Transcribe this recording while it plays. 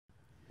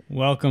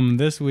Welcome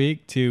this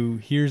week to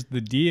Here's the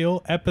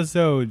Deal,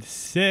 episode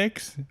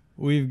 6.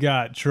 We've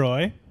got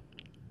Troy.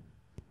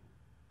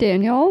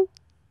 Daniel.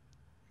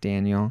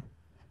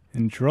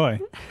 And Troy.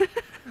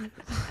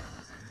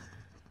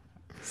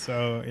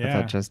 So, yeah.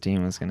 I thought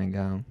Justine was going to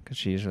go because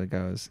she usually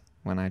goes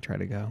when I try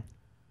to go.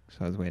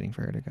 So I was waiting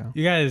for her to go.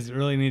 You guys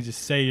really need to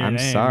say your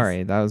names. I'm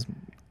sorry.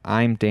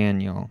 I'm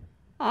Daniel.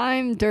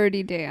 I'm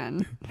Dirty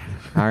Dan.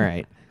 All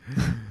right.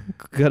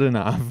 Good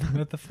enough.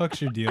 What the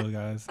fuck's your deal,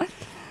 guys?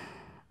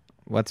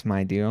 What's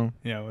my deal?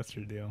 Yeah, what's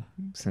your deal?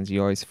 Since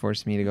you always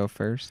force me to go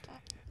first.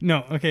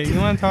 No, okay, you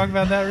want to talk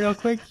about that real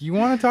quick? You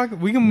want to talk?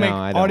 We can make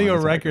audio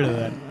record of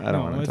that. I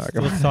don't want to talk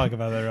about it. Let's talk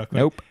about that real quick.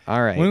 Nope.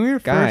 All right. When we were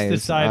Guys,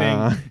 first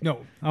deciding... no,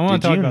 I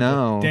want to talk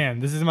about that. Dan,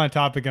 this is my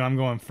topic and I'm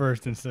going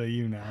first instead of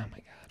you now. Oh my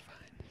God,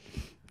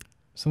 fine.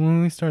 So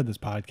when we started this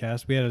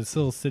podcast, we had a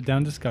little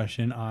sit-down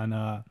discussion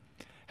on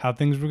how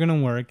things were going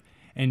to work.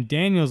 And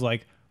Daniel's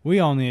like, we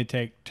all need to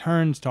take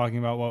turns talking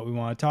about what we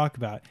want to talk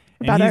about.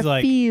 And about he's our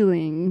like,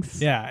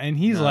 feelings. Yeah, and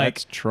he's like...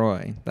 That's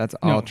Troy. That's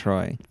all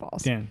Troy.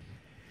 False. Dan.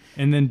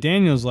 And then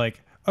Daniel's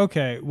like,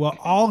 okay, well,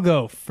 I'll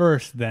go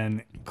first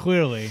then,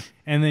 clearly.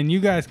 And then you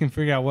guys can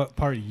figure out what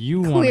part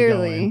you want to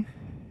go in.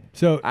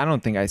 So I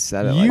don't think I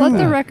said it Let like the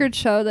that. record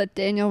show that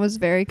Daniel was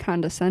very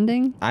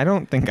condescending. I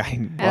don't think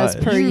I was.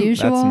 As per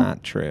usual. That's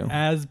not true.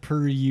 as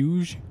per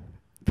usual.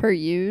 Per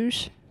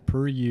usual.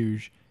 Per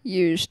usual.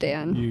 Usual,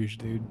 Dan.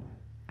 Usual, dude.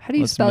 How do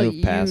you Let's spell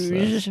move past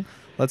this. usual?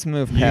 Let's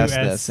move past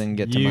this and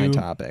get to my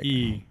topic.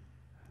 You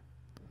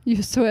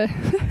swear.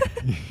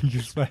 You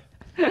swear.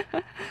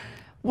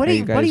 What do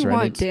you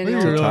want, Daniel?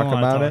 What do you really talk wanna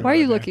about talk it? Why are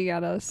you there? looking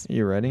at us?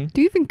 You ready?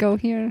 Do you even go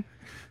here?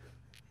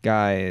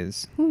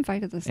 Guys Who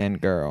invited this? and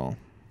girl,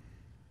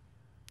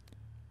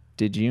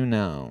 did you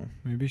know?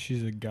 Maybe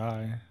she's a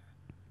guy.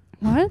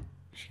 What?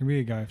 She can be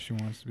a guy if she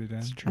wants to be, Dan.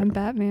 It's true. I'm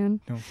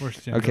Batman. Don't force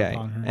gender Okay.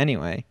 upon her.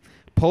 Anyway,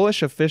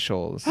 Polish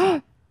officials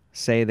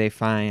say they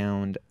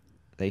found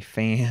a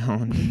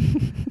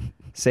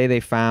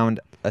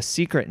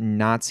secret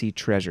Nazi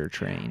treasure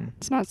train.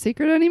 It's not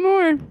secret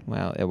anymore.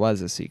 Well, it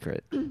was a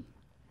secret.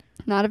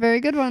 Not a very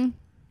good one.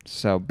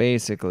 So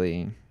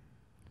basically,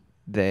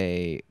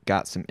 they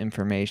got some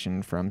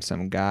information from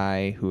some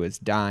guy who was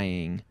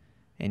dying,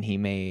 and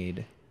he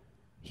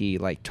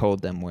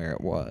told them where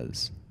it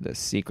was. The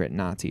secret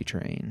Nazi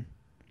train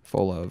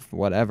full of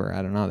whatever.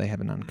 I don't know. They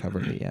haven't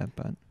uncovered it yet,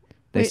 but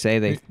they say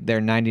they're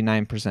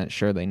 99%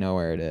 sure they know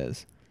where it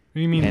is. What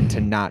do you mean? And to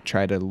not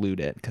try to loot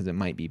it because it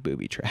might be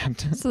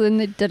booby-trapped. So then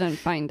they didn't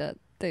find it.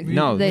 They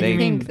No, they they-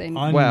 think they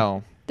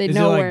Well, they is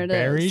know it like where it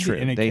buried is. True.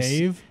 in a They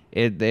cave?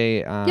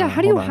 Yeah,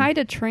 how do you hold on. hide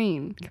a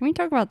train? Can we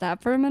talk about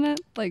that for a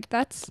minute? Like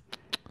that's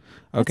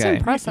Okay.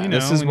 impressive. You know,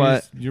 This is when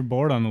what- you're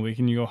bored on the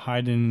weekend, you go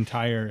hide an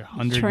entire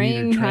 100-meter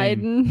train train.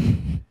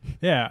 hiding.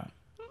 Yeah.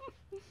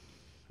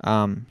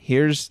 I'm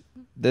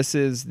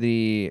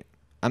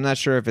not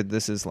sure if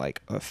this is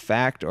like a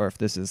fact or if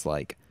this is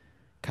like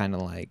kind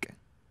of like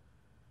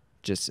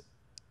just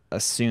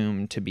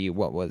assumed to be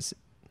what was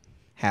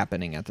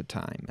happening at the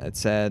time. It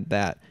said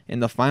that in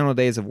the final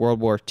days of World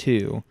War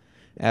II,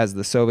 as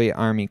the Soviet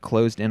army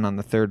closed in on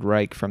the Third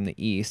Reich from the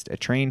east, a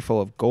train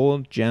full of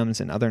gold, gems,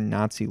 and other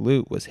Nazi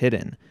loot was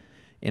hidden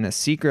in a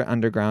secret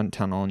underground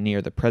tunnel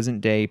near the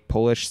present-day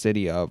Polish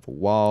city of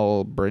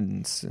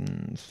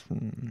Walbrzyn.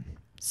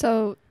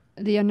 So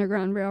the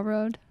Underground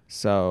Railroad.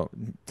 So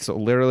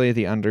literally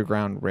the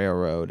Underground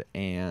Railroad,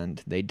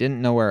 and they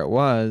didn't know where it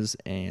was,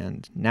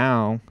 and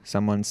now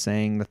someone's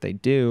saying that they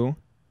do,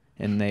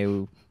 and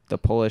the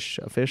Polish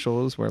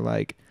officials were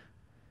like,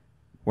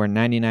 we're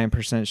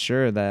 99%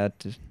 sure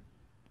that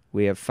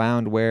we have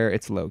found where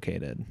it's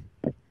located.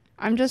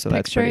 I'm just So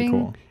that's pretty picturing.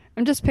 cool.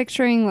 I'm just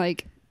picturing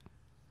like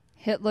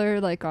Hitler,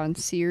 like on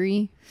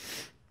Siri,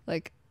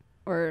 like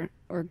or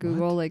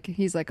Google. What? Like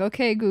he's like,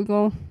 okay,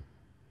 Google,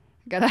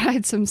 I gotta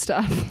hide some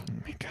stuff. Oh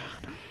my God.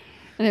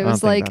 And it I don't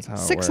was think like that's how it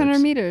 600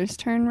 works. meters,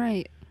 turn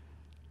right.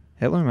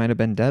 Hitler might have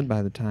been dead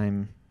by the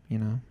time,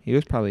 he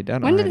was probably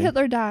dead When already. did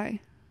Hitler die?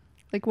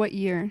 Like what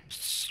year?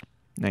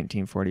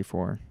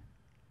 1944.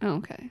 Oh,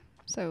 okay.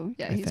 So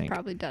yeah, I he's think.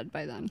 probably dead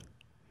by then.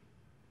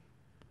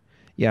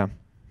 Yeah.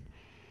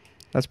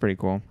 That's pretty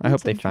cool. I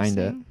hope That's they find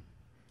it. interesting.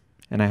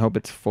 And I hope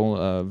it's full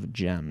of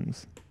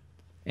gems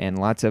and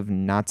lots of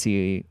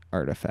Nazi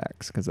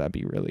artifacts because that'd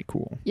be really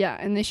cool. Yeah,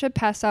 and they should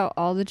pass out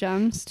all the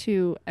gems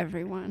to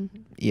everyone.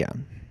 Yeah.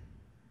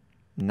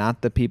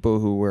 Not the people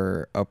who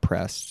were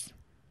oppressed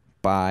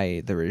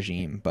by the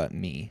regime, but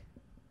me,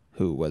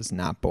 who was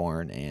not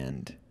born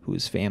and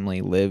whose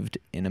family lived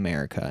in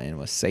America and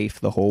was safe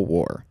the whole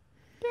war.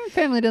 Your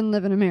family didn't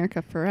live in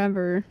America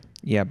forever.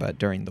 Yeah, but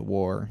during the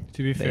war.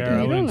 To be They fair, do. I You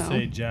don't wouldn't know.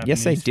 say Japanese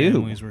Yes, they do.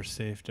 families were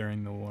safe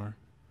during the war.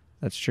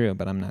 That's true,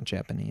 but I'm not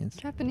Japanese.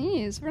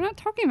 Japanese. We're not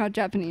talking about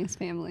Japanese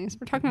families.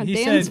 We're talking about He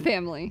Dan's said-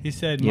 family. He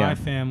said, Yeah. my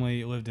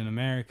family lived in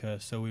America,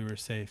 so we were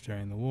safe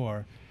during the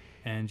war.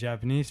 And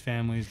Japanese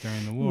families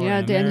during the war. Yeah,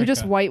 in Dan, you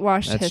just America-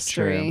 whitewashed That's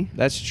history. true.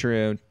 That's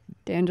true.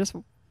 Dan, just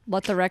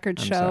let the record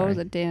I'm show sorry.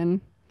 that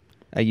Dan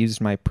I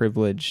used my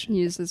privilege.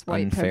 uses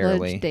white Unfairly.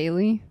 privilege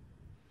daily.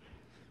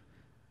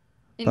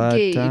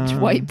 Engage.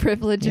 White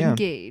privilege yeah.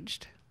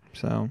 engaged.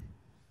 So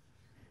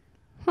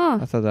Huh.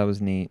 I thought that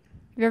was neat.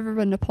 You ever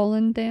been to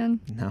Poland, Dan?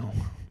 No.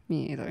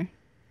 Me either.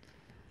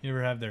 You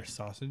ever have their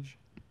sausage?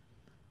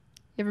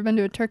 You ever been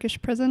to a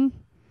Turkish prison?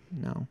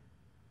 No.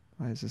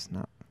 Why is this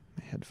not?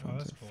 My Oh, headphones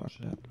that's are fucked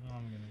bullshit. up. Oh,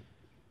 I'm gonna...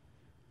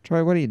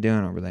 Troy, what are you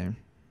doing over there?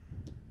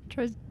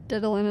 Troy's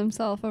diddling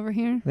himself over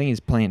here. I think he's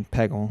playing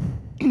Peggle.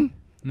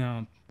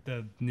 No,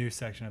 the new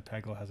section of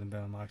Peggle hasn't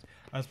been unlocked.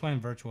 I was playing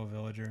Virtual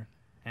Villager,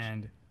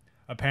 and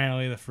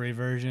apparently the free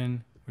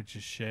version, which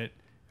is shit,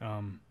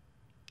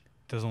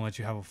 doesn't let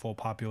you have a full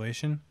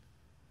population.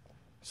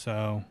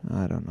 So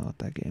I don't know what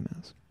that game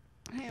is.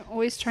 I'm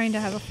always trying to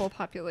have a full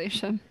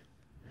population.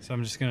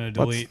 I'm just gonna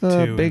delete What's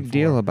the 2 big and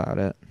deal 4. about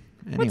it?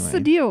 Anyway, What's the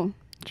deal,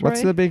 Troy?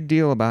 What's the big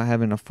deal about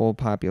having a full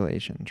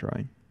population,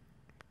 Troy?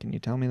 Can you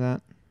tell me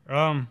that?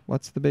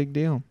 What's the big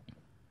deal?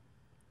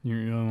 You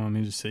really want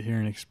me to sit here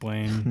and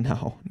explain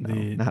No,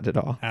 not at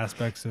all.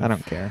 aspects of I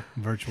don't care.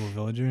 Virtual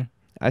Villager?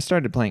 I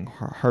started playing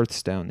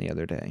Hearthstone the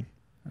other day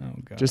Oh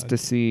god. just to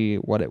see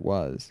what it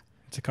was.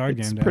 It's a card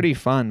game. It's Dan. pretty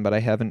fun, but I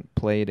haven't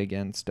played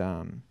against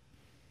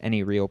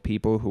any real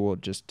people who will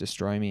just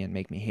destroy me and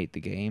make me hate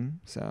the game.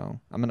 So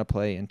I'm going to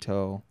play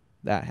until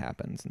that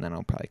happens, and then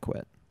I'll probably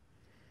quit.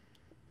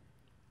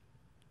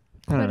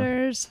 I don't know.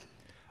 Quitters.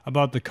 I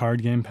bought the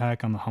card game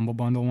pack on the Humble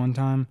Bundle one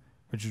time,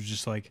 which was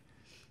just like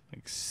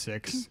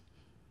 6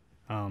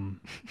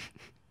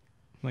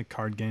 like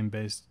card game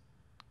based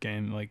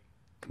game, like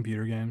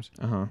computer games.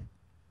 Uh-huh.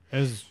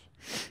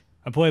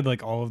 I played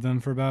like all of them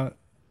for about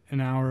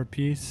an hour a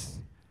piece.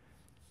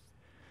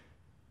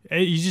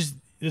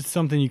 It's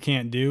something you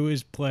can't do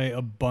is play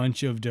a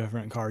bunch of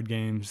different card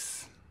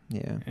games,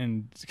 Yeah.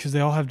 and because they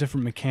all have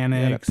different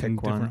mechanics pick and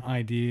different one.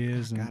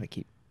 ideas, I and gotta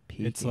keep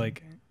peeking. it's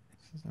like,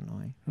 This is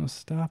annoying. oh,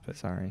 stop it,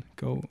 Sorry.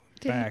 go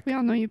Dude, back. we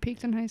all know you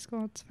peaked in high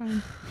school. It's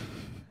fine.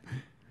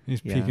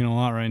 He's Yeah. peeking a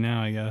lot right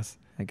now, I guess.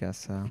 I guess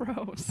so.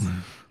 Gross.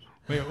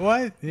 Wait,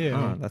 what? Yeah.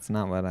 Oh, that's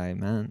not what I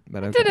meant,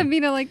 but I okay. didn't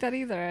mean it like that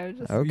either. I was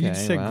just. Okay, You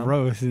just said well.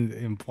 gross and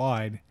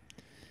implied.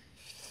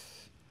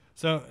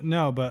 So,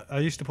 no, but I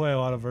used to play a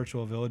lot of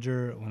Virtual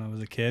Villager when I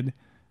was a kid.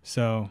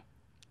 So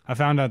I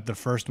found out the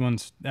first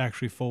one's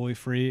actually fully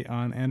free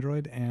on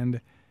Android. And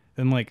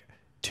then like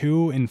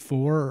 2 and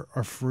 4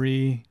 are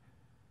free.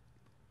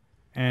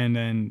 And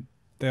then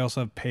they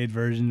also have paid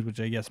versions,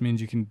 which I guess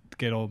means you can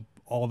get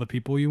all the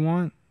people you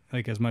want,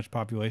 like as much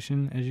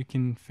population as you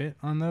can fit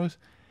on those.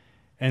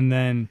 And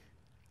then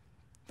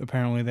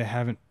apparently they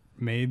haven't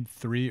made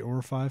 3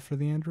 or 5 for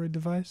the Android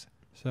device.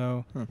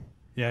 So,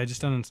 yeah, I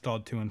just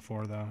uninstalled 2 and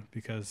 4 though,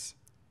 because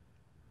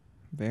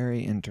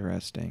Very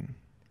interesting.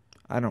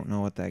 I don't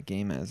know what that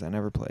game is. I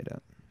never played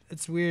it.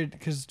 it's weird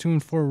because 2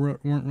 and 4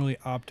 weren't really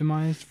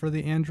optimized for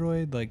the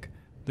Android. Like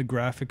the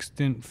graphics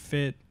didn't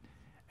fit,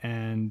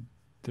 and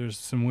there's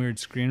some weird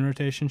screen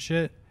rotation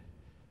shit,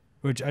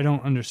 which I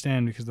don't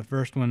understand because the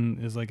first one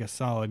is like a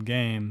solid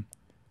game,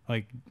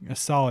 like a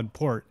solid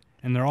port,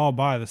 and they're all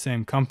by the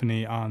same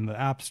company on the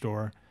App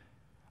Store.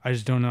 I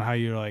just don't know how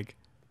you're like,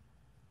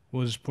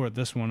 we'll just port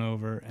this one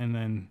over and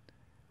then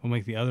we'll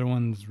make the other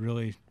ones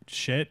really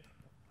shit,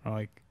 or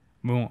like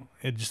we won't.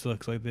 It just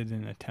looks like they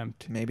didn't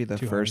attempt. Maybe the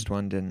too first hard.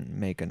 one didn't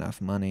make enough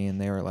money, and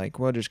they were like,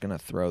 we're just going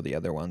to throw the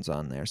other ones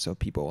on there so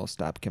people will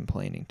stop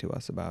complaining to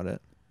us about it.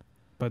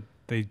 But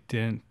they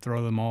didn't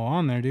throw them all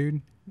on there,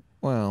 dude.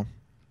 Well,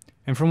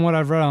 And from what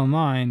I've read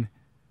online,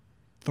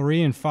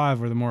 3 and 5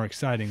 were the more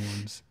exciting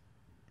ones,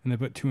 and they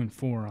put 2 and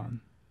 4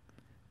 on.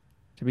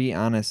 to be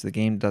honest, the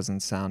game doesn't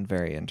sound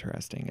very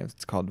interesting.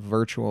 It's called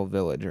Virtual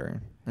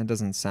Villager. That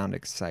doesn't sound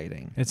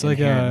exciting. It's like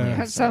Inherently a- It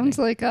exciting. sounds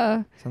like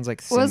a. Sounds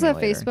like What was that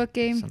simulator. Facebook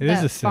game? Something. It is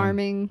That a sim.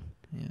 farming.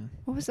 Yeah.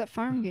 What was that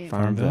farm game?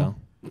 Farmville.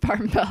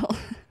 Farmville.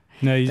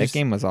 No, you That just,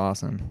 game was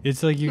awesome.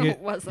 it's like you No, get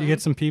it wasn't. you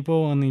get some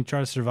people and you try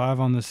to survive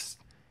on this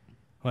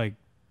like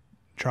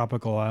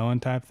tropical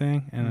island type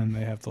thing, and then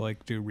they have to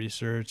like do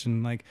research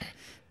and like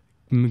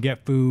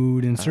get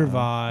food and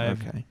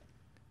survive. Okay.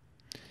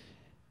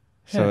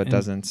 So Yeah, it and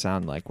doesn't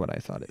sound like what I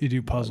thought it You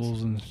do was.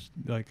 puzzles and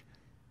like,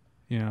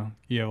 you know,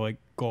 you have like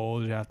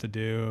goals you have to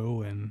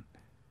do, and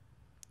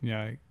you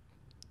know,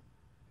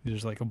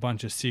 there's like a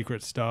bunch of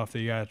secret stuff that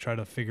you gotta try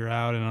to figure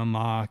out and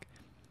unlock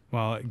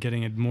while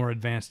getting a more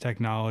advanced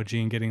technology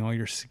and getting all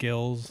your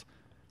skills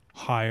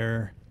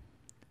higher.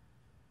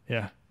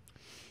 Yeah.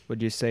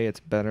 Would you say it's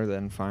better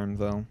than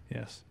Farmville?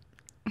 Yes.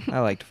 I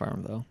liked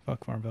Farmville.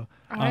 Fuck Farmville.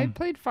 I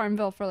played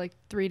Farmville for like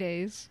 3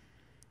 days.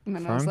 And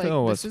then Farmville I was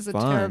like, was this is a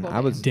fun. terrible I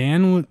was-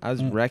 game. I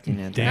was wrecking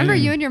it. Dan- Remember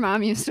you and your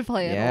mom used to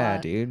play it a Yeah,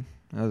 lot. dude.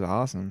 That was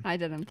awesome. I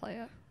didn't play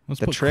it. Let's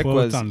The put trick quotes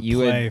was on you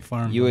play would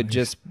Farmville.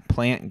 just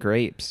plant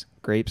grapes.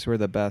 Grapes were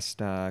the best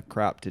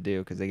crop to do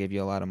because they gave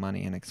you a lot of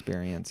money and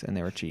experience, and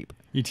they were cheap.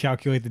 You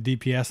calculate the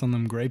DPS on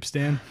them grapes,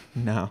 Dan?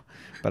 No,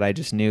 but I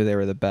just knew they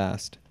were the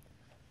best.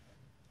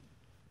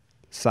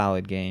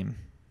 Solid game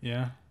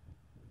Yeah.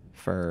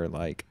 for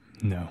like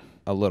No.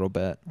 a little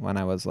bit when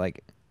I was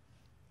like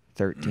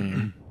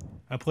 13.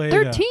 I played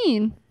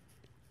 13?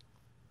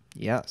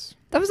 Yes.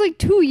 That was like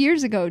 2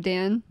 years ago,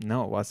 Dan.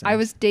 No, it wasn't. I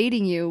was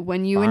dating you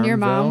when you and your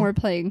mom Farmville? were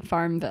playing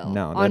Farmville.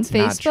 No, on that's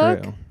Facebook.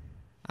 not true.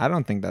 I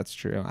don't think that's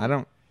true.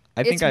 I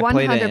It's think I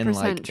played it in 100%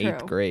 like true.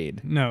 8th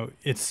grade. No,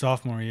 it's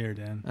sophomore year,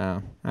 Dan.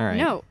 Oh, all right.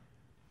 No,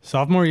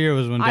 Sophomore year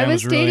was when Dan I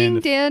was really dating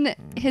into Dan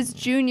his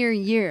junior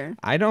year.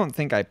 I don't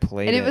think I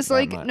played And it. it was that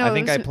like- much. no, I it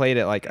think was- I played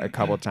it like a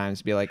couple times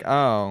to be like,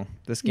 oh,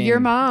 this game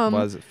Your mom,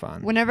 was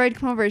fun. Whenever I'd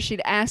come over,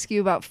 she'd ask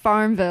you about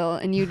Farmville,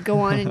 and you'd go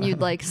on and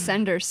you'd like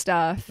send her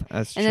stuff,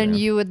 That's and true. then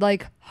you would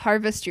like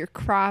harvest your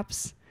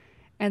crops,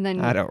 and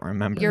then I don't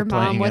remember. your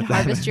mom playing would it that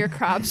harvest much. your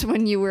crops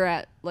when you were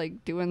at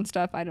like doing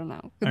stuff. I don't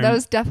know. But I that rem-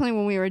 was definitely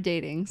when we were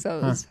dating. So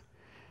it was,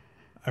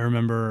 I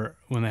remember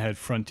when they had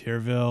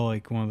Frontierville,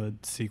 like one of the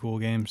sequel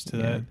games to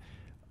Yeah.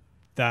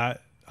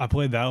 that I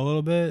played that a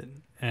little bit,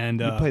 and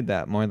You played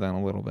that more than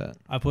a little bit.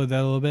 I played that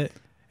a little bit.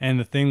 And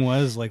the thing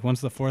was, like, once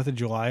the 4th of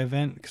July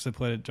event, because I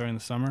played it during the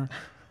summer,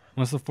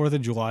 once the 4th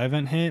of July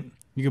event hit,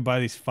 you could buy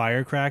these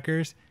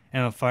firecrackers,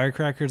 and the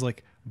firecrackers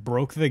like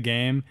broke the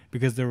game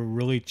because they were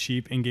really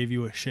cheap and gave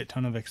you a shit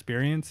ton of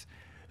experience.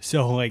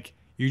 So like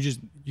you just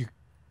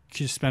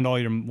spend all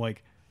your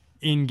like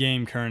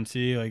in-game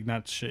currency, like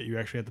not shit you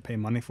actually have to pay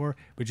money for,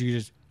 but you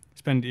just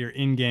spend your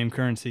in-game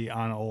currency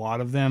on a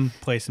lot of them,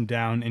 place them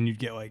down, and you'd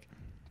get like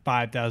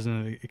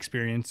 5,000 of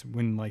experience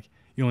when like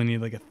you only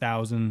need like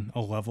 1,000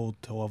 a level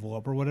to level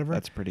up or whatever.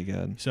 That's pretty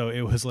good. So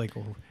it was like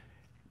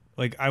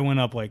I went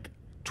up like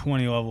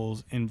 20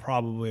 levels in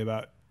probably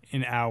about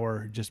an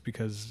hour just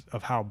because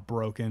of how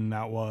broken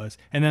that was.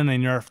 And then they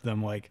nerfed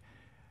them like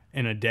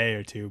in a day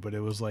or two, but it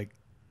was like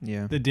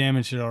Yeah. the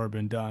damage had already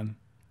been done.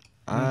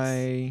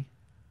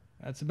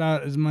 That's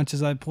about as much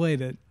as I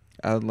played it.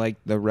 I would like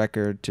the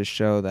record to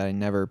show that I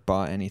never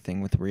bought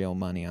anything with real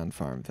money on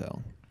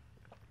Farmville.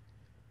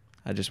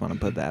 I just want to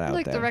put that I'd out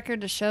like there. the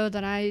record to show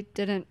that I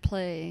didn't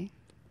play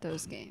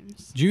those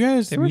games. Do you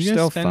guys, They were you guys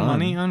still spend fun.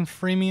 money on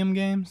freemium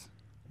games?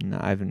 No,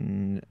 I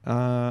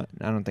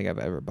don't think I've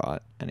ever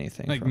bought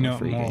anything Like from a no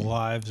free more game.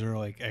 lives or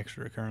like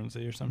extra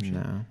currency or some shit? No,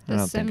 I Does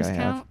don't Sims think I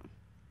have. count?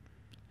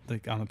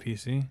 Like on the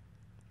PC?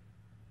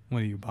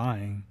 What are you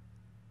buying?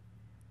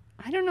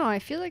 I don't know. I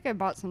feel like I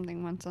bought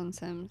something once on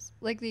Sims,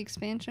 like the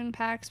expansion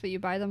packs, but you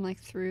buy them like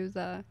through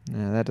the.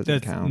 No, that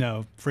doesn't count.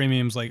 No,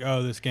 freemium's like,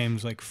 oh, this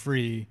game's like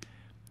free,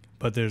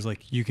 but there's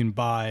like you can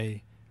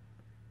buy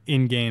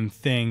in-game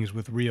things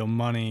with real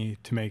money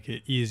to make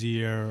it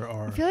easier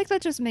or I feel like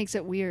that just makes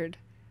it weird.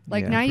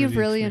 Like Yeah. now you've Improve the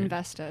really experience.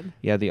 invested.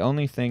 Yeah, the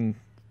only thing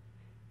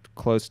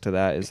close to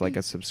that is like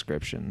a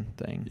subscription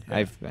thing.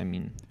 Yeah. I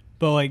mean,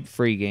 but like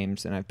free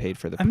games, and I've paid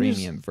for the I'm just-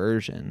 premium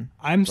version.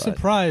 I'm but-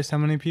 surprised how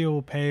many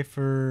people pay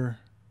for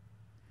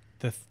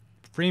the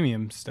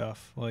freemium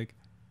stuff. Like,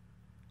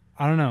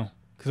 I don't know,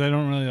 because I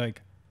don't really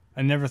like.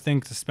 I never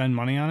think to spend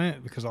money on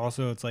it because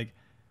also it's like,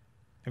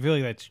 I feel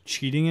like that's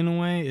cheating in a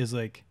way. Is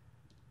like,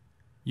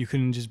 you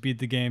couldn't just beat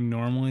the game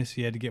normally, so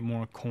you had to get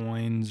more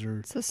coins or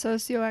It's a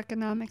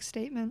socioeconomic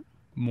statement.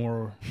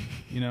 more.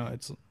 You know,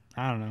 it's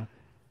I don't know.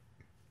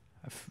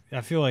 I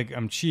feel like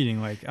I'm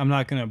cheating. Like I'm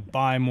not gonna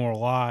buy more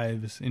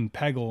lives in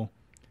Peggle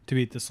to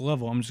beat this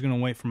level. I'm just gonna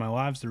wait for my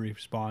lives to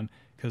respawn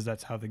because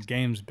that's how the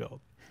game's built.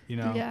 You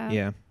know. Yeah.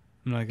 Yeah,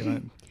 I'm not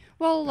gonna.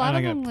 Well, a lot I'm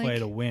of not them gonna play like.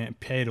 to win,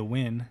 pay to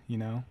win. You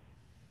know.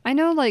 I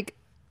know like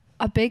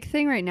a big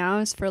thing right now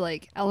is for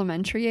like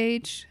elementary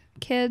age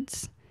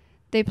kids.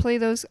 They play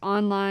those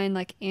online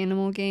like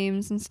animal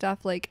games and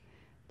stuff. Like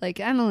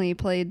Emily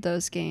played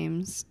those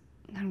games.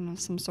 I don't know,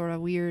 some sort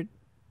of weird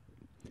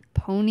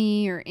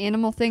pony or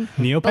animal thing.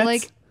 Neopets. But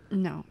like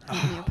no, not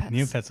Neopets.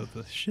 Neopets with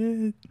the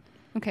shit.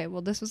 Okay,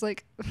 well this was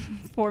like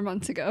 4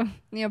 months ago.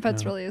 Neopets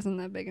No. really isn't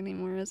that big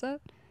anymore, is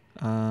it?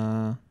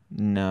 no,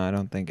 I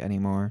don't think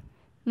anymore.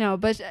 No,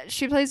 but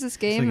she plays this It's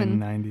game like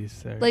and a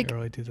 90s or like-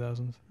 early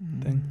 2000s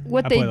thing.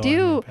 what I they played a lot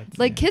of do, Neopets,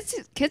 like yeah.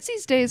 kids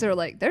these days are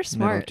like they're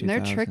smart and they're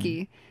 2000.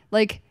 tricky.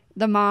 Like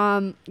the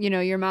mom,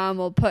 your mom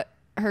will put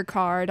her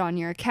card on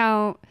your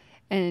account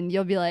and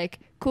you'll be like,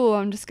 cool,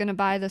 I'm just gonna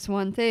buy this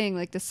one thing,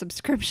 like this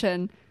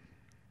subscription.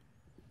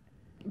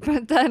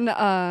 But then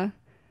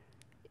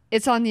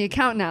it's on the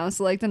account now,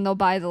 so like then they'll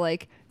buy the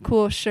like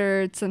cool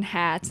shirts and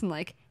hats and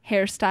like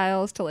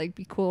hairstyles to like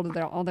be cool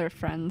to all their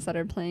friends that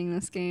are playing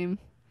this game.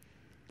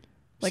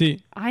 Like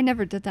See, I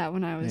never did that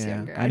when I was Yeah,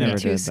 younger. I I'd be never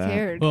too did that.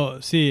 scared.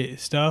 well, see,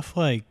 stuff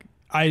like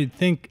I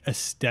think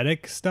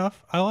aesthetic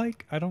stuff I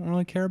like. I don't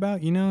really care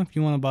about. You know, if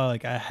you want to buy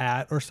like a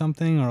hat or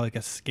something or like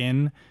a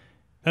skin,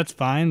 that's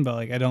fine. But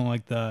like, I don't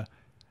like the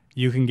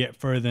you can get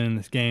further in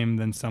this game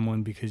than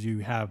someone because you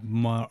have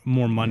more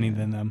money Yeah.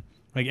 than them.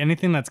 Like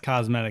anything that's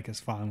cosmetic is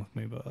fine with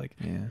me. But like,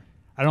 Yeah,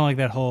 I don't like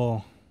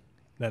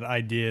that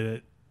idea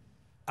that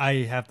I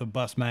have to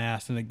bust my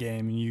ass in a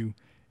game and you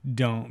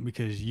don't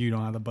because you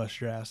don't have to bust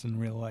your ass in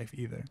real life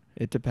either.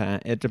 it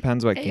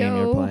depends what game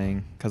you're Ayo.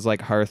 playing. Because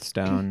like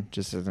Hearthstone,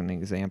 just as an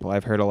example,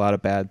 I've heard a lot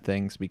of bad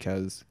things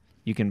because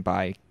you can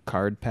buy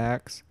card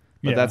packs,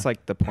 but Yeah. that's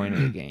like the point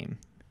of the game.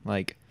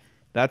 Like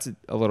that's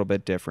a little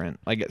bit different.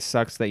 Like it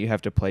sucks that you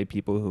have to play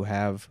people who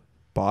have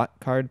bought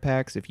card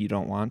packs if you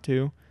don't want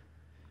to.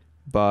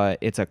 but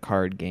it's a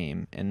card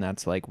game, and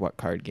that's like what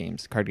card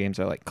games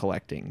are like,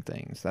 collecting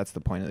things. That's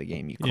the point of the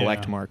game. You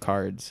collect more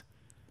cards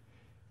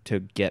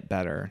to get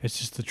better. It's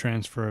just the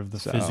transfer of the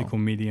So- physical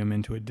medium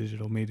into a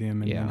digital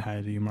medium, and Yeah. then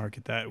how do you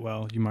market that?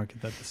 Well, you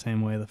market that the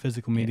same way the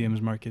physical medium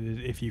is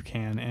marketed, if you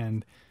can,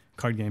 and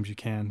card games you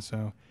can.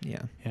 So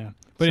Yeah.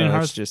 but so in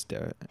let's just do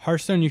it.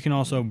 Hearthstone, you can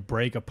also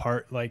break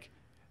apart like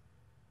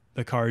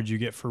the cards you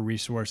get for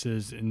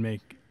resources and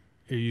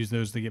use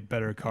those to get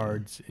better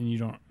cards, and you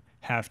don't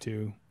have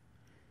to.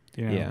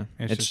 You know, Yeah,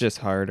 it's just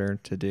harder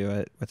to do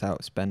it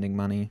without spending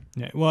money.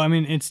 Yeah. Well, I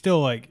mean, it's still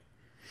like,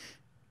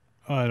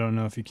 I don't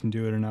know if you can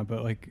do it or not,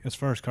 but like as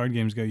far as card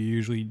games go,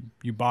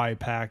 you buy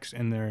packs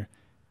and they're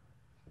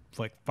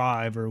like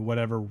 5 or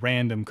whatever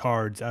random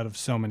cards out of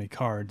so many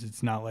cards.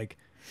 It's not like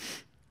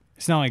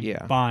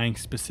buying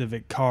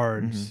specific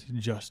cards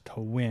just to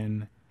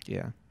win.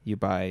 Yeah, you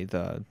buy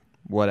the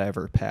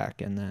whatever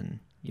pack, and then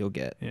you'll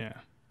get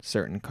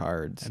certain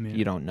cards. I mean,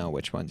 you don't know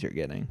which ones you're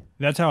getting.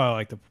 That's how I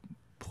like to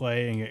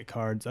play and get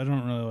cards. I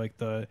don't really like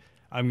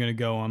I'm going to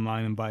go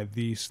online and buy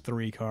these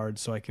 3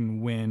 cards so I can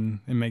win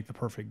and make the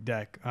perfect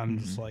deck. I'm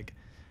just like,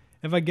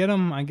 if I get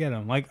them, I get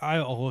them. Like,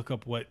 I'll look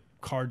up what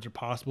cards are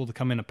possible to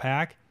come in a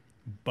pack,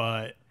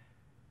 but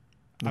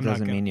It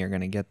doesn't mean you're going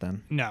to get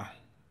them. No.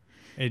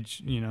 It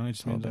just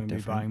means I'm going to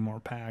be buying more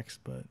packs,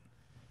 but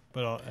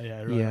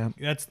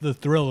that's the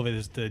thrill of it,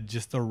 is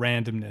just the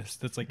randomness.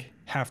 That's like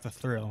half the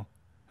thrill.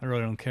 I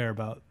really don't care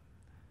about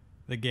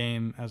the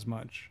game as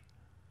much.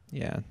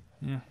 Yeah.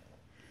 Yeah.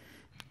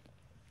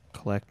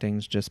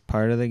 Collecting's just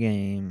part of the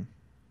game.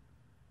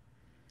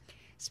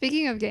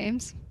 Speaking of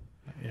games,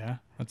 Yeah.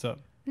 What's up?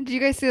 did you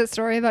guys see that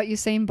story about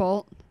Usain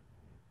Bolt?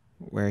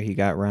 Where he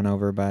got run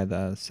over by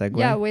the Segway?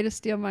 Yeah, way to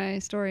steal my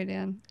story,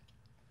 Dan.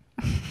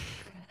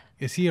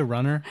 Is he a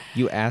runner?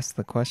 You asked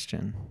the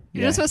question.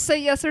 You're just supposed to say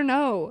yes or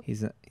no.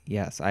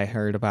 Yes, I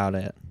heard about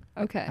it.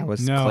 Okay. I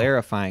was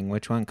clarifying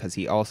which one, because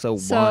he also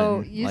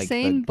won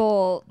Usain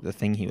Bolt, the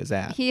thing he was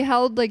at. he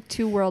held like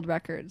 2 world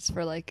records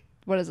for like,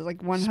 what is it,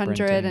 like 100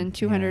 Sprinting, and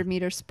 200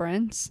 meter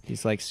sprints.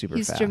 He's like super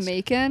He's fast.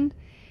 Jamaican.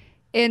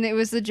 And it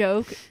was the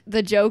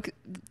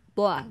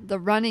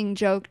running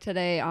joke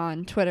today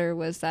on Twitter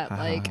was that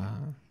like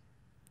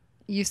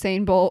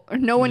Usain Bolt,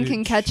 no one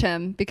can catch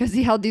him because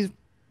he held these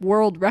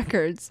world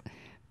records.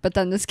 But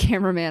then this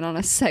cameraman on a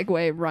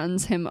Segway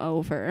runs him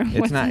over.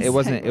 It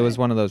was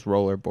one of those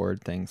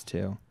rollerboard things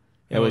too.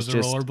 It was a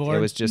just rollerboard? It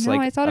was just No,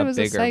 like I thought it was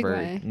a bigger Segway.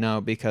 version.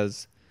 No,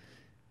 because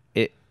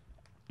it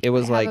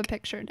was I have like a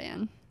picture,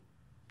 Dan.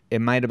 it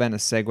might have been a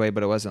Segway,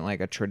 but it wasn't like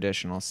a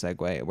traditional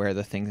Segway where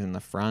the thing's in the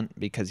front,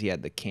 because he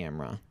had the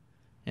camera,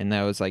 and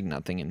there was like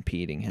nothing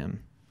impeding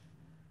him.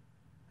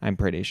 I'm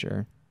pretty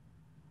sure.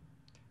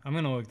 I'm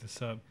going to look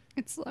this up.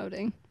 It's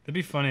loading. It'd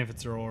be funny if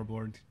it's a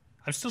rollerboard.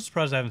 I'm still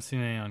surprised I haven't seen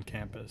any on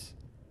campus.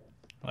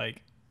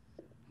 Like,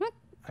 What?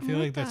 I feel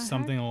What like that's the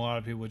something a lot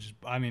of people just.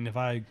 I mean, if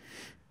I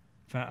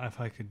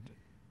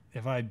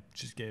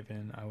just gave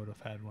in, I would have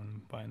had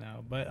one by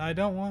now. But I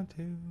don't want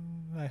to.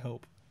 I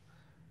hope.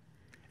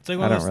 It's like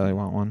I don't really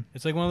want one.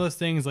 It's like one of those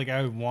things like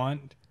I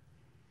want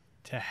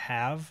to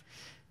have,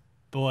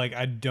 but like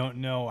I don't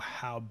know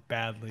how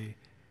badly.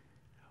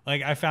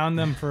 Like I found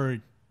them for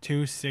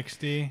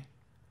 $260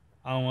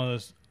 on one of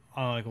those,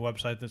 on like a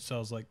website that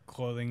sells like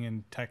clothing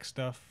and tech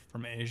stuff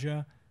from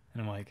Asia,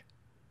 and I'm like,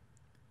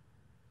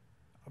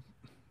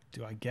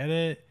 do I get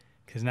it?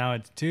 Because now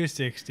it's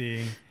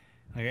 $260.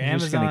 Like You're Amazon,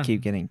 just gonna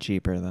keep getting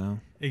cheaper though.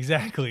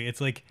 Exactly. It's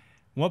like,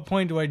 what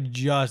point do I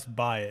just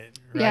buy it?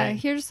 Right? Yeah,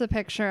 here's the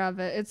picture of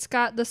it. It's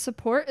got the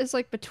support is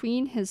like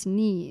between his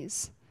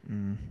knees.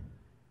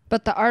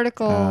 But the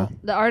article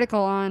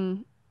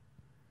on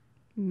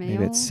Mail,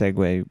 Maybe it's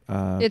Segway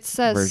it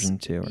says version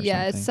 2 or something.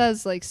 it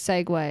says like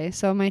Segway,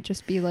 so it might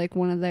just be like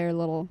one of their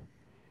little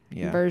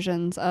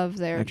versions of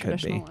their It could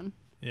traditional be. one.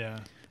 Yeah.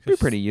 It'd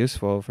be pretty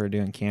useful for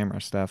doing camera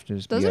stuff to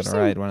just be able to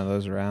ride one of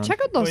those around. Check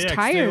out those 'cause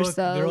tires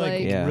though. They're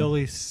like Yeah.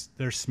 really,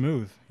 they're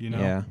smooth. You know.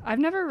 Yeah. I've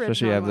never ridden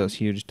Especially on you have one. those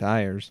huge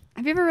tires.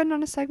 Have you ever ridden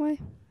on a Segway?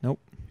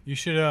 You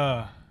should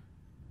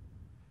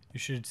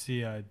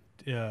see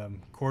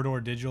Corridor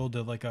Digital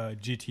did like a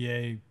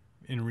GTA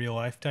in real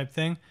life type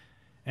thing,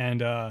 and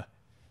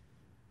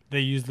they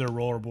used their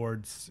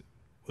rollerboards.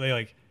 They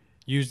like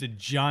used a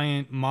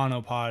giant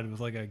monopod with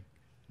like a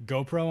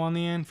GoPro on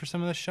the end for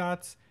some of the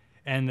shots,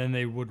 and then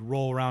they would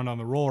roll around on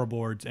the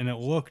rollerboards, and it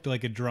looked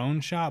like a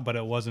drone shot, but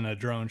it wasn't a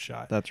drone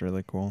shot. That's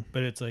really cool.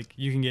 But it's like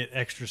you can get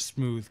extra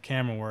smooth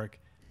camera work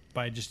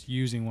by just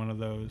using one of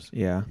those.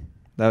 Yeah,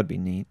 that would be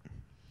neat.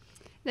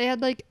 They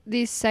had like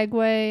these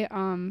Segway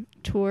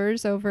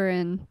tours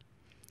over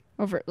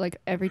like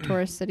every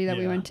tourist city that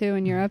we went to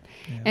in Europe.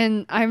 Yeah.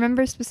 And I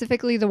remember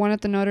specifically the one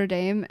at the Notre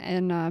Dame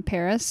in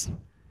Paris,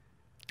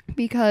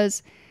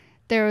 because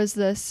there was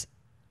this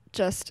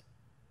just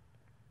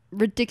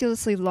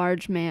ridiculously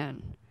large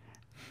man.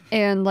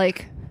 And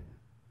like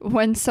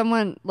when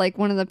someone, like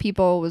one of the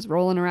people was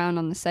rolling around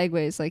on the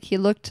Segways, like he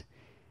looked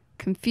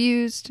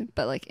confused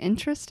but like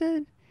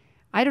interested.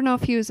 I don't know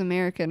if he was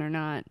American or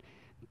not,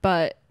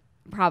 but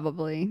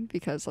probably,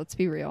 because let's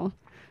be real.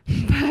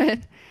 But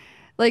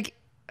like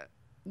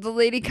the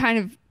lady kind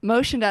of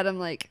motioned at him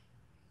like,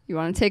 you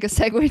want to take a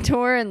Segway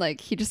tour? And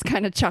like he just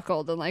kind of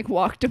chuckled and like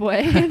walked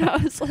away. And I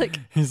was like,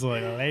 He's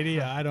like,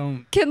 lady, I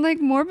don't. can like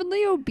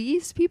morbidly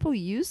obese people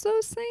use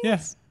those things?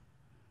 Yes.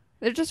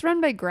 They're just run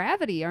by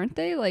gravity, aren't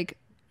they? Like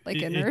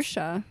It's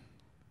inertia.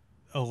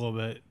 a little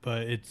bit,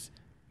 but it's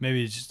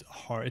just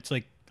hard. It's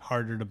like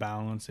harder to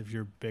balance if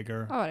you're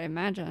bigger Oh, I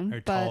imagine.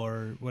 or But taller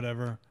or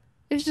whatever.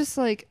 it's just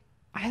like,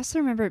 I also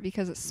remember it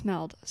because it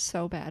smelled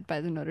so bad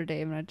by the Notre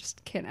Dame, and I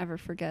just can't ever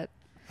forget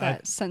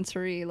that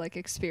sensory like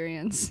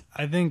experience.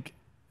 I think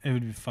it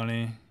would be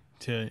funny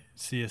to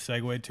see a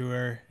Segway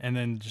tour and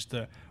then just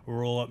to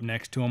roll up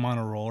next to him on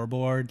a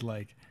rollerboard,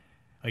 like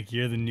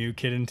you're the new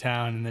kid in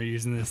town and they're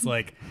using this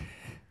like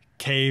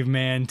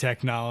caveman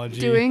technology.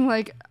 Doing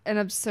like an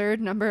absurd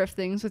number of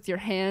things with your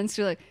hands.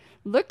 You're like,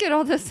 look at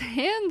all this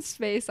hand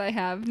space I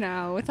have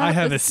now. Without I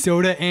have a this,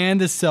 soda and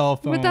a cell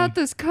phone. without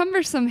those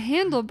cumbersome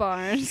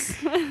handlebars.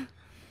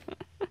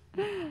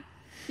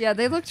 Yeah,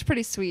 they looked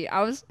pretty sweet.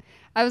 I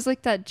was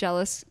like that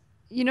jealous.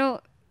 You know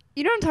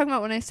what I'm talking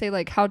about when I say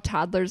like how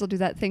toddlers will do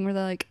that thing where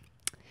they're like,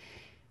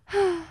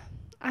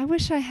 I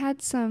wish I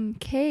had some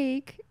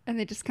cake, and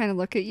they just kind of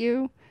look at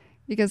you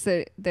because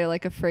they're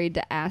like afraid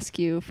to ask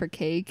you for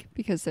cake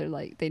because they're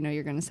like they know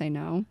you're gonna say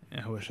no.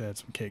 Yeah, I wish I had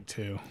some cake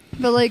too.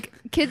 But like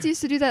kids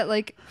used to do that,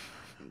 like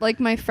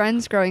my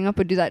friends growing up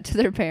would do that to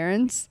their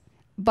parents,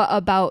 but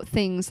about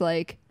things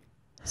like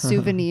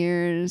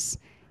souvenirs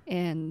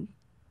and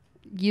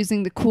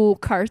using the cool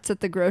carts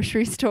at the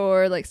grocery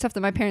store, like stuff that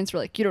my parents were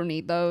like, you don't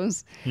need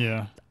those.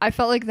 Yeah. I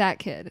felt like that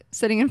kid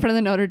sitting in front of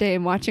the Notre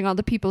Dame watching all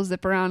the people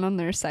zip around on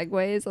their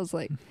Segways. I was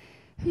like,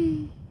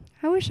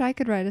 I wish I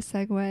could ride a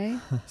Segway.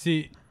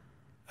 See,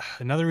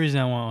 another reason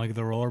I want like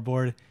the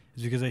rollerboard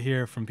is because I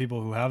hear from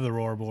people who have the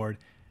rollerboard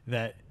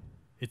that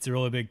it's a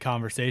really big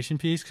conversation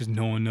piece because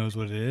no one knows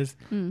what it is.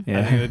 Yeah.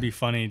 I think it'd be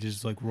funny to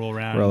just like roll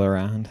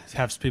around.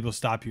 Have people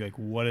stop you like,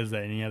 what is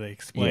that? And you have to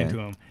explain to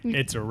them,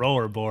 it's a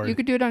rollerboard. You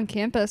could do it on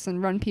campus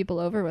and run people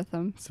over with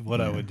them. That's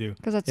what I would do.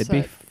 Because that's It'd be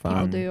what people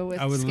fun. do with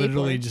I would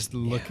literally skateboards. just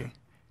look.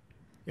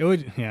 It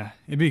would,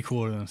 it'd be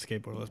cooler than a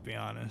skateboard, let's be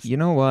honest. You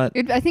know what?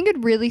 I think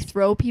it'd really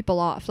throw people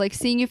off, like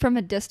seeing you from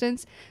a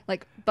distance,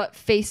 like but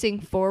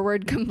facing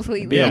forward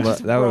completely. Yeah, like,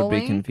 just that would be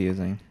rolling.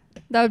 confusing.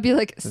 That would be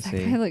like To a see.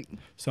 Segway, like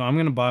So I'm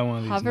going to buy one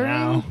of these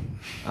hovering?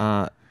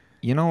 now.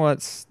 You know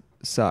what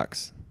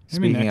sucks?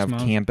 Maybe Speaking next of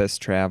month. campus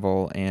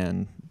travel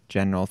and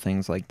general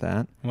things like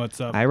that,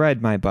 What's up? I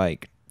ride my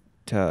bike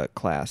to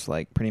class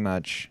like pretty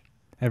much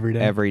Every day?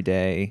 every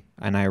day,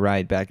 and I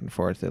ride back and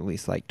forth at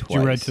least like twice.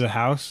 Do you ride to the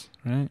house,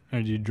 right?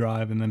 Or do you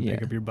drive and then pick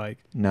Yeah. up your bike?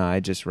 No, I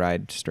just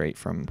ride straight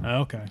from Oh,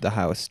 okay. the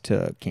house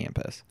to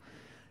campus.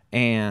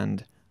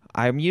 And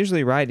I'm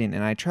usually riding,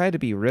 and I try to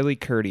be really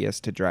courteous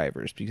to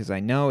drivers because I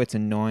know it's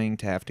annoying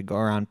to have to go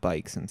around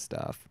bikes and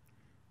stuff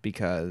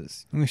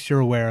because At least you're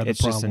aware of the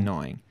it's problem. just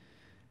annoying.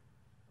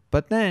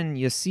 But then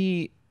you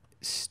see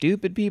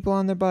stupid people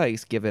on their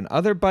bikes giving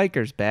other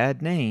bikers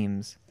bad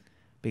names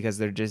because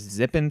they're just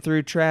zipping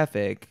through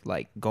traffic,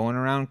 like going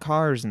around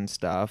cars and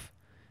stuff,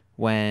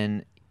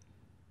 when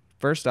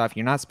first off,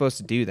 you're not supposed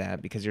to do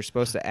that because you're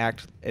supposed to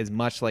act as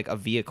much like a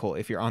vehicle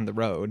if you're on the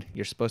road.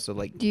 You're supposed to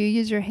like... Do you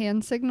use your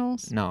hand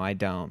signals? No, I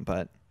don't,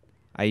 but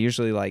I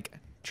usually like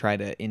try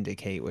to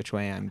indicate which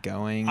way I'm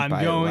going. I'm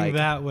by, going like,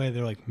 that way.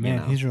 They're like, man,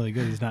 know. he's really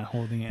good. He's not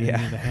holding any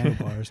Yeah. of the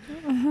handlebars.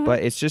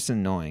 But it's just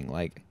annoying.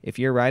 Like, if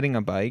you're riding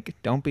a bike,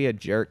 don't be a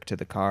jerk to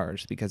the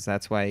cars because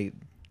that's why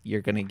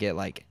you're going to get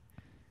like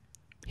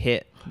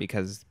hit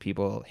because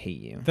people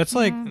hate you. That's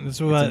like, Yeah. that's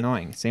It's what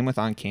annoying. Same with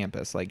on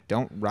campus. Like,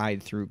 don't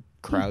ride through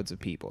crowds of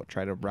people.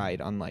 Try to ride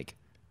on like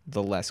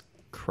the less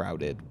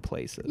crowded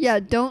places. Yeah,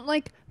 don't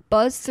like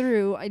buzz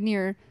through a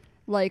near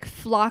like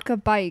flock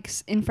of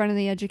bikes in front of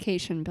the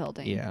education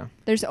building. Yeah.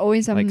 There's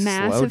always a Like, slow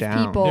massive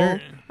down. people.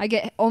 There- I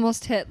get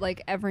almost hit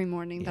like every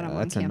morning that Yeah, I'm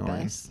on that's annoying.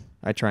 campus.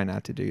 I try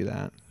not to do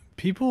that.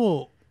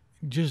 people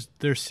just,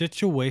 their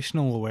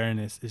situational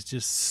awareness is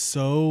just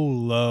so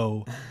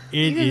low. It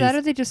Either is, that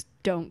or they just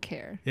don't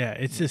care. yeah,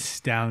 it's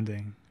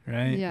astounding,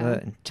 right? Yeah.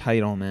 The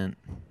entitlement.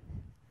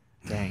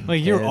 Dang.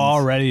 Like you're kids.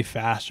 already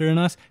faster than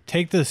us.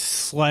 Take the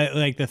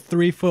like the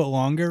 3 foot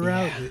longer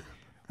route,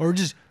 or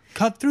just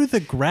cut through the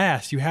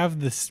grass. You have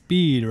the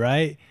speed,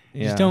 right?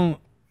 Yeah. Just don't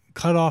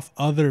cut off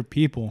other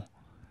people.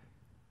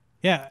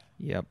 Yeah,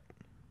 Yep.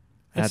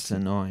 That's- That's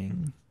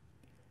annoying.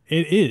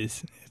 it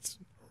is. It's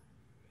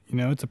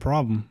it's a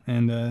problem,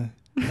 and I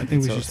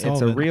think we should solve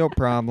It's a it. real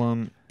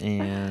problem,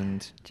 and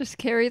Just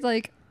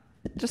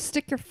just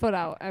stick your foot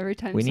out every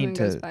time we someone need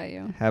goes to by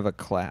you. have a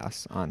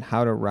class on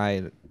how to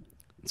ride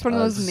It's one of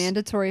those s-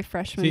 mandatory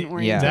freshman See,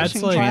 orientation that's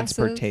like classes.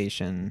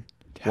 transportation.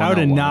 How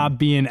to 101. not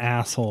be an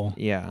asshole.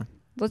 Yeah.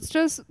 Let's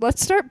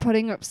start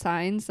putting up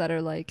signs that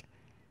are like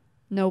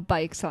no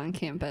bikes on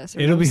campus or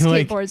It'll no be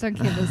like- skateboards on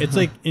campus. It's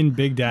like in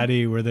Big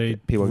Daddy where they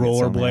People get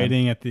so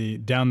rollerblading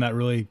at down that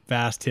really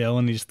fast hill,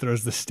 and he just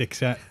throws the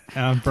sticks out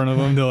in front of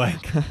them to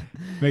like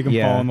make them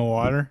Yeah. fall in the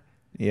water.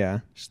 Yeah.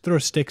 Just throw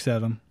sticks at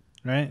them,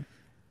 right?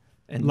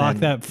 And Lock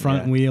then- that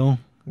front yeah. wheel.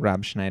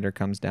 Rob Schneider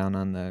comes down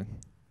on the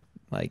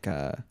like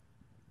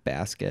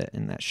basket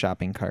in that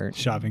shopping cart.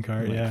 Shopping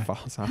cart, and, like, yeah.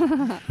 falls off.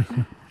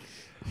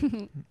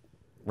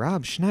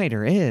 Rob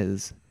Schneider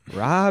is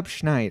Rob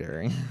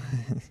Schneider.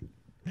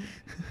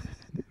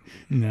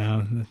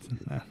 No,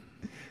 that's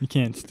you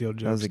can't steal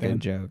jokes. That was a Dan. good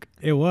joke.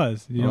 It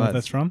was. You It know what was.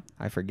 that's from?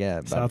 I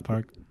forget. But South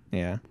Park.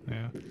 Yeah,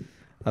 Yeah.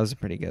 that was a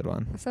pretty good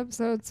one. This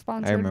episode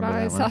sponsored remember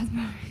by that one. South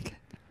Park.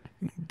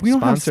 We don't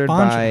Sponsored have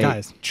sponsor by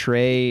guys.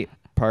 Trey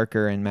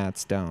Parker and Matt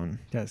Stone.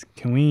 Guys,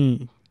 can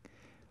we?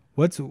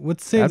 Let's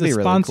save That'd the be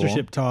really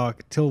sponsorship cool.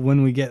 talk till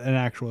when we get an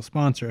actual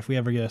sponsor. If we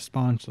ever get a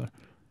sponsor.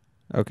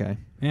 Okay,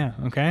 Yeah.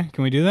 Okay.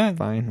 Can we do that?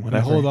 fine. Would I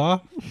Whatever. hold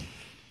off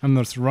on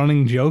this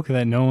running joke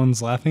that no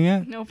one's laughing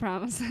at? No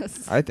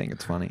promises. I think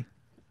it's funny.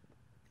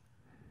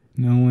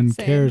 No one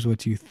Same. cares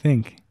what you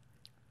think.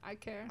 I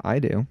care. I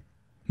do.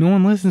 No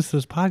one listens to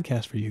this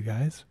podcast for you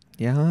guys.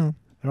 Yeah.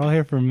 They're all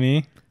here for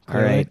me. All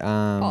right.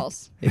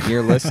 False. If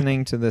you're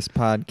listening to this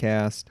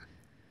podcast,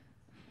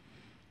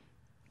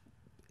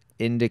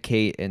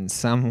 indicate in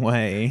some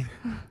way.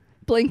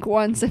 Blink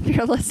once if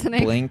you're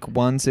listening. Blink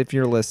once if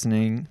you're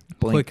listening.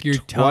 Blink Click your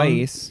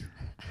twice.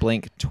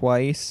 Blink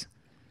twice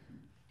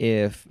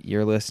if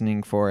you're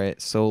listening for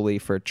it solely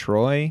for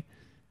Troy.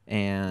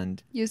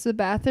 And Use the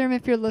bathroom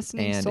if you're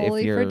listening and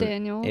solely if you're for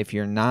Daniel. if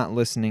you're not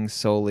listening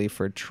solely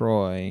for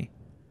Troy,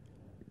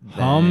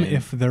 Hum then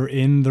if they're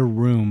in the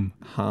room.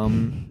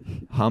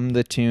 hum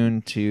the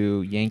tune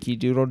to Yankee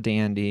Doodle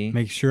Dandy.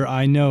 Make sure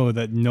I know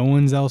that no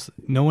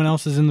one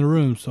else is in the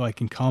room, so I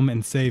can come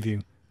and save you.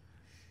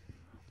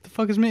 What the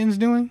fuck is Mittens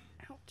doing?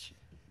 Ouch.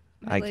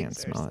 My I legs can't are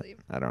smell it.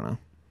 asleep. I don't know.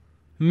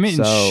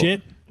 Mittens So-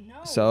 shit.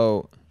 No.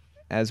 So,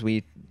 as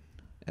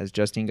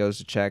Justine goes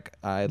to check,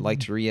 I'd like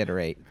to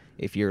reiterate: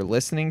 if you're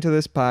listening to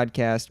this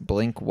podcast,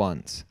 blink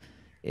once.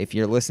 If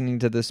you're listening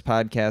to this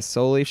podcast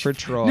solely for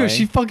Troy, No,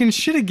 she fucking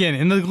shit again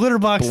in the litter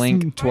box.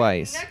 blink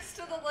twice. Next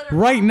to the litter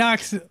Right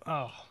box. next.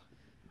 Oh,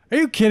 are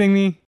you kidding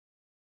me?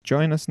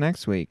 Join us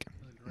next week.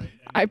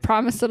 I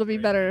promise it'll be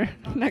better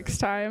next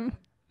time.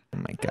 Oh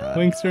my God.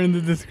 Links are in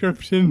the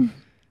description.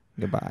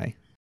 Goodbye.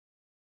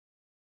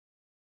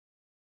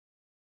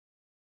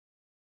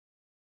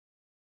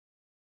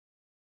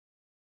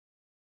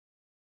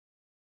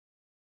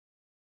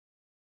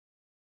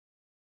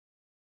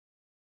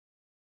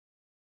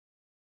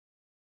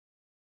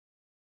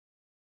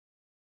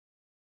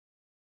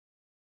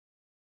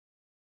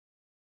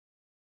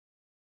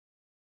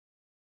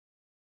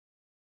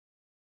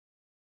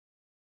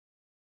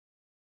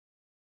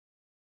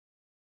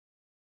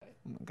 Oh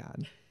my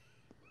God.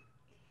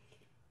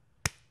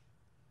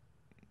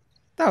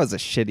 That was a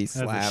shitty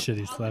slap. That's a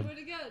shitty I'll slap. do it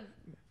again.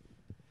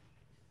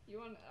 You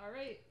want? All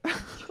right.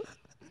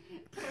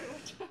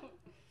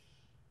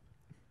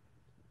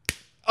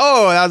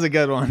 Oh, that was a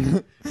good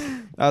one.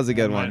 That was a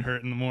good Might one.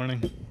 hurt in the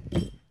morning.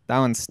 That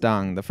one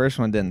stung. The first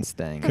one didn't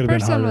sting. Could've The been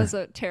first one harder. was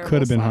a terrible.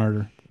 Could have been slap.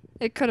 harder.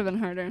 It could have been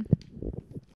harder.